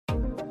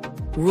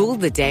Rule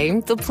the day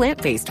the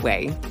plant-based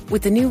way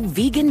with the new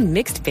vegan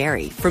mixed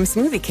berry from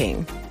Smoothie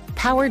King.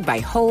 Powered by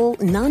whole,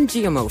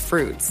 non-GMO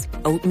fruits,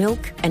 oat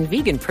milk, and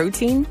vegan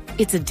protein,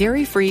 it's a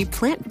dairy-free,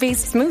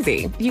 plant-based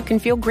smoothie you can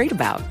feel great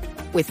about.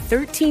 With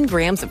 13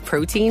 grams of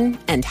protein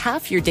and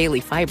half your daily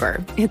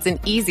fiber, it's an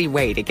easy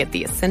way to get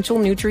the essential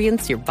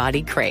nutrients your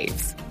body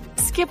craves.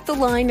 Skip the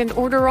line and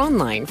order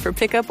online for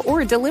pickup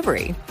or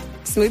delivery.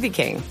 Smoothie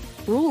King.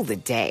 Rule the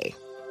day.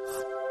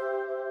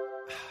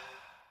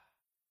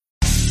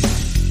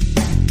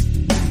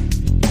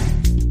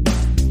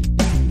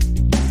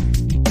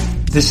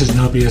 This is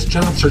No BS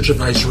Job Search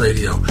Advice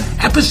Radio,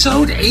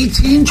 episode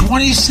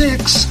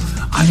 1826.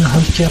 I'm your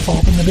host, Jeff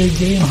Altman, the Big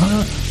Game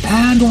Hunter,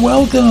 and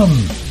welcome.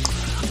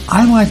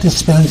 I like to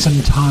spend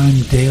some time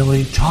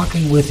daily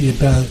talking with you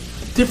about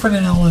different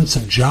elements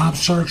of job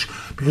search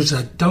because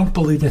I don't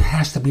believe it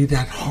has to be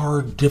that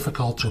hard,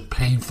 difficult, or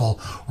painful,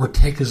 or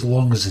take as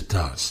long as it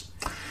does.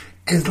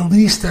 At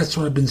least that's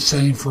what I've been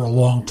saying for a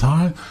long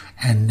time,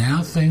 and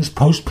now things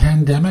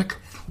post-pandemic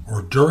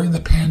or during the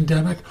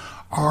pandemic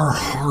are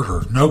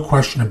harder, no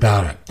question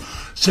about it.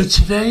 So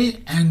today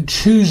and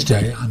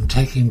Tuesday, I'm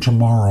taking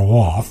tomorrow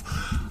off.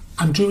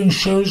 I'm doing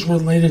shows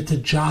related to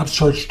job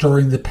search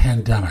during the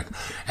pandemic.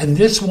 And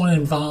this one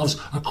involves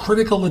a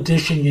critical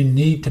addition you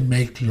need to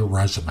make to your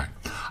resume.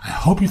 I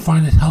hope you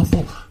find it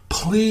helpful.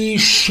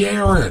 Please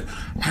share it.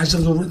 As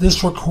of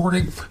this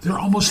recording, there are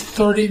almost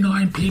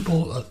 39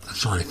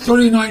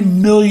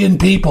 million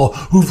people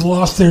who've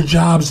lost their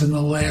jobs in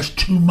the last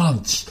 2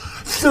 months.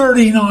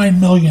 39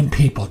 million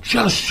people.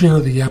 Just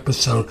share the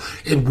episode.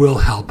 It will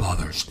help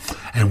others.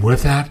 And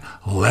with that,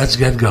 let's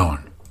get going.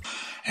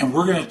 And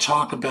we're going to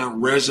talk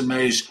about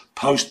resumes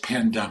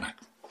post-pandemic.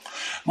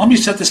 Let me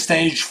set the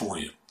stage for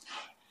you.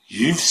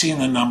 You've seen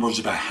the numbers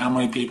about how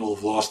many people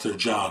have lost their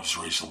jobs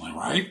recently,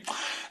 right?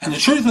 And the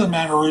truth of the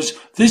matter is,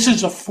 this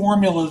is a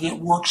formula that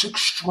works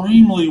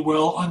extremely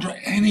well under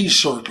any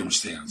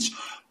circumstance,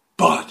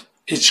 but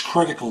it's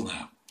critical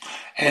now.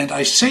 And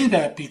I say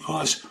that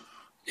because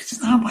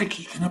it's not like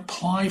you can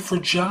apply for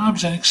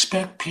jobs and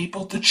expect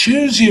people to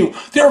choose you.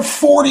 There are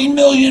 40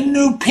 million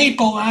new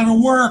people out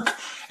of work,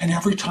 and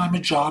every time a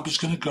job is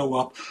going to go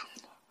up,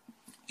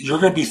 you're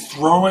going to be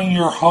throwing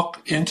your hook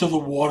into the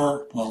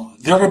water. Well,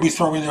 they're going to be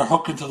throwing their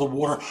hook into the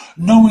water,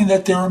 knowing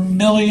that there are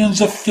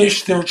millions of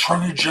fish there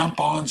trying to jump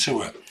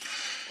onto it.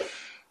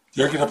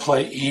 They're going to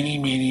play eeny,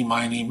 meeny,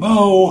 miny,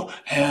 moe,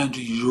 and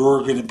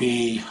you're going to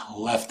be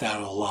left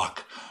out of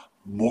luck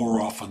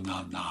more often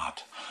than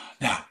not.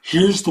 Now,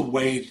 here's the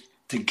way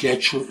to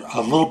get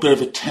a little bit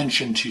of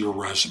attention to your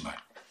resume.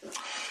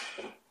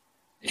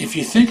 If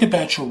you think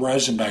about your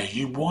resume,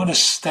 you want to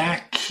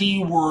stack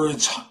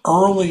keywords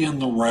early in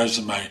the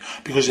resume,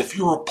 because if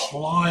you're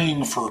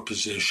applying for a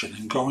position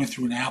and going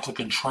through an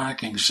applicant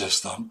tracking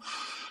system,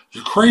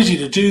 you're crazy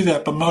to do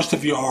that, but most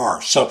of you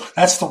are. So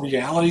that's the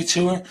reality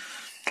to it.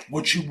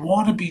 What you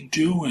want to be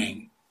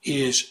doing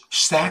is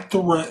stack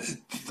the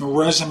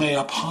resume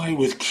up high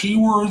with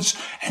keywords,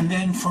 and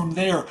then from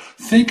there,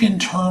 think in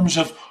terms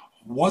of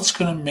what's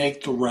going to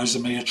make the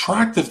resume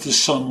attractive to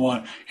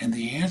someone, and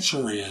the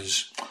answer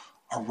is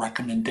a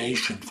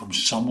recommendation from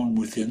someone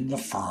within the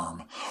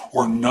firm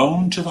or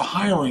known to the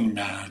hiring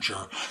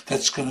manager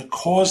that's going to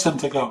cause them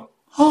to go,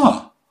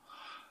 huh,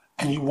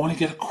 and you want to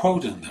get a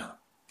quote in there.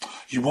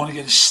 You want to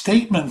get a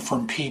statement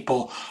from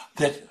people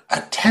that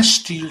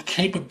attest to your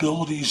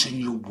capabilities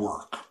in your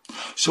work.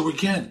 So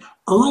again,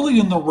 early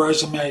in the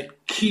resume,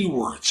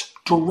 keywords,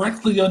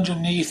 directly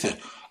underneath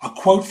it, a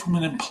quote from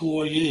an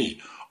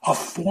employee, a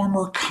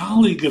former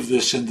colleague of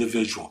this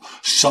individual,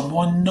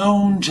 someone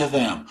known to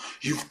them.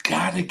 You've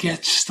got to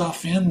get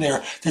stuff in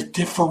there that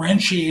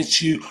differentiates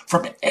you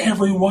from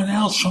everyone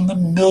else, from the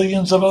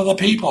millions of other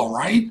people,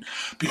 right?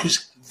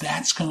 Because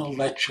that's going to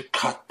let you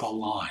cut the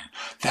line.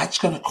 That's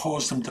going to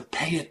cause them to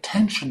pay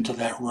attention to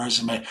that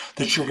resume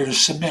that you're going to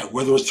submit,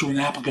 whether it's through an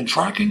applicant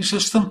tracking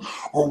system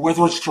or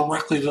whether it's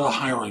directly to the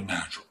hiring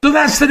manager. So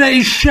that's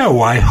today's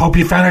show. I hope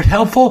you found it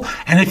helpful.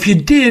 And if you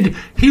did,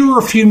 here are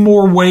a few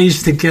more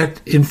ways to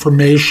get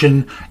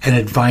information and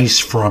advice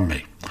from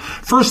me.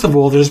 First of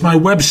all, there's my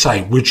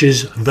website, which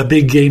is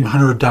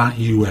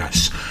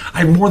thebiggamehunter.us. I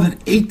have more than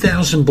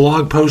 8,000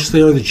 blog posts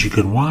there that you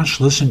can watch,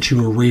 listen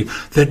to, or read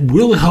that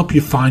will help you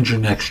find your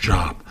next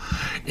job.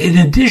 In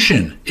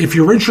addition, if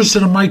you're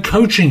interested in my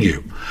coaching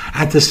you,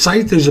 at the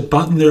site there's a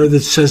button there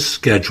that says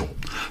schedule.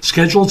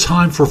 Schedule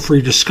time for a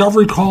free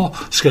discovery call,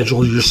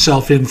 schedule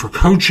yourself in for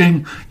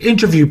coaching,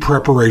 interview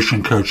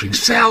preparation coaching,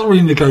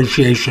 salary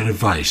negotiation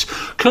advice,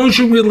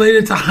 coaching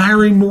related to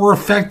hiring more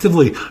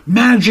effectively,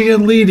 managing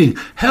and leading,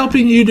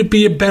 helping you to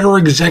be a better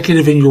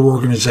executive in your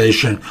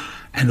organization,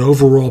 and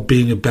overall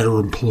being a better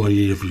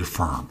employee of your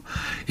firm.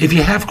 If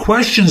you have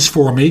questions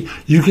for me,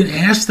 you can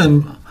ask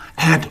them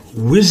at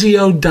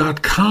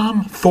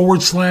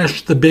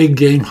Wizio.com/The Big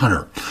Game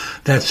Hunter.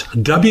 That's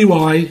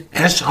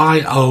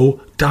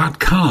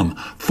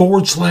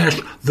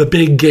WISIO.com/The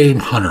Big Game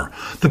Hunter.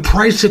 The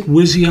price at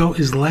Wizio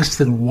is less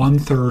than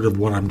 1/3 of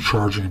what I'm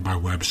charging at my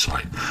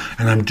website.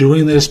 And I'm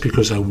doing this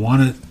because I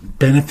want to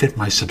benefit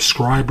my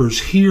subscribers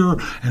here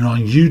and on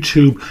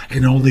YouTube,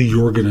 and only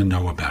you're going to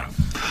know about it.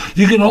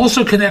 You can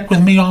also connect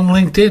with me on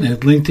LinkedIn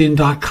at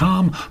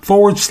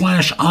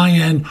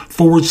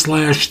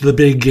linkedin.com/IN/The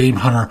Big Game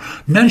Hunter.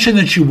 Mention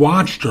that you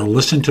watched or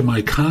listened to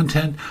my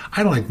content.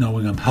 I like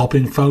knowing I'm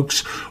helping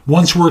folks.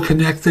 Once we're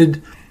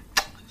connected,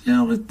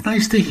 it's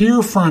nice to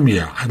hear from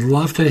you. I'd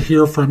love to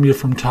hear from you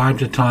from time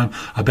to time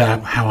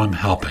about how I'm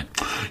helping.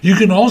 You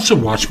can also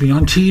watch me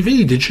on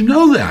TV. Did you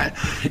know that?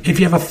 If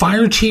you have a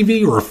Fire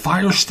TV or a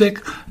Fire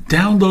Stick,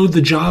 download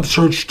the Job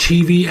Search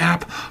TV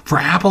app for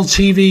Apple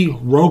TV,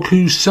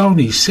 Roku,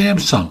 Sony,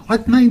 Samsung,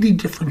 like 90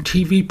 different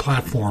TV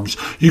platforms.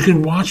 You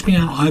can watch me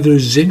on either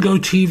Zingo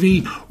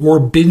TV or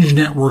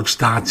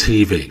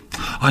BingeNetworks.tv.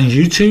 On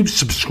YouTube,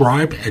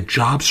 subscribe at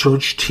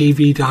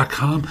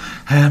JobSearchTV.com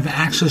and have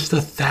access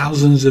to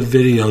thousands of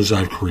videos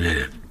I've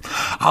created.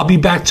 I'll be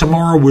back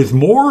tomorrow with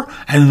more,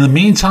 and in the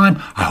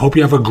meantime, I hope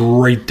you have a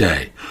great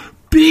day.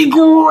 Be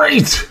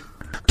great!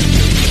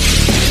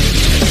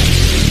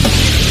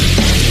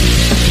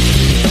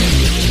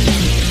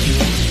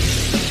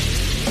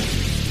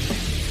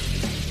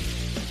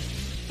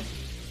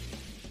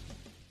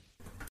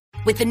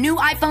 With the new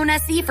iPhone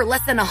SE for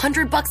less than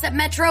 $100 at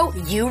Metro,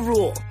 you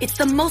rule. It's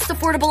the most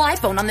affordable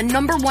iPhone on the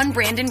 #1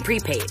 brand in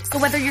prepaid. So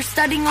whether you're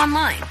studying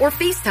online or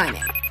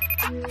FaceTiming.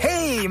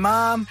 Hey,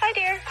 Mom. Hi,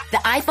 dear. The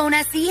iPhone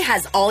SE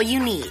has all you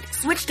need.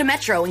 Switch to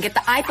Metro and get the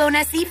iPhone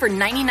SE for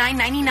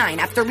 $99.99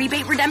 after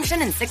rebate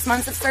redemption and 6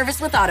 months of service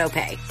with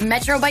AutoPay.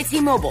 Metro by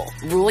T-Mobile.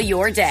 Rule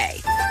your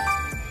day.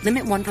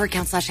 Limit 1 per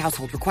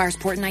account/household. Requires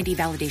port and ID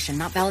validation.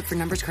 Not valid for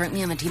numbers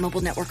currently on the T-Mobile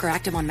network or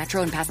active on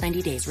Metro in past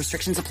 90 days.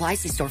 Restrictions apply.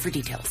 See store for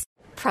details.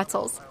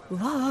 Pretzels.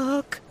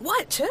 Look.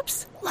 What,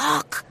 Chips?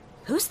 Look.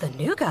 Who's the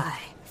new guy?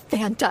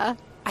 Fanta.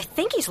 I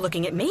think he's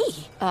looking at me.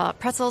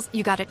 Pretzels,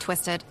 you got it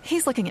twisted.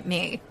 He's looking at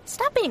me.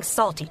 Stop being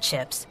salty,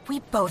 Chips. We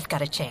both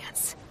got a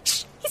chance.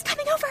 Shh, he's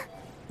coming over.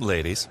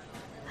 Ladies.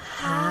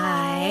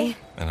 Hi.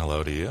 And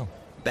hello to you.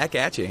 Back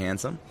at you,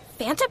 handsome.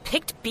 Fanta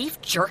picked beef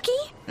jerky?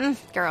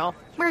 Girl,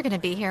 we're gonna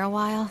be here a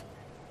while.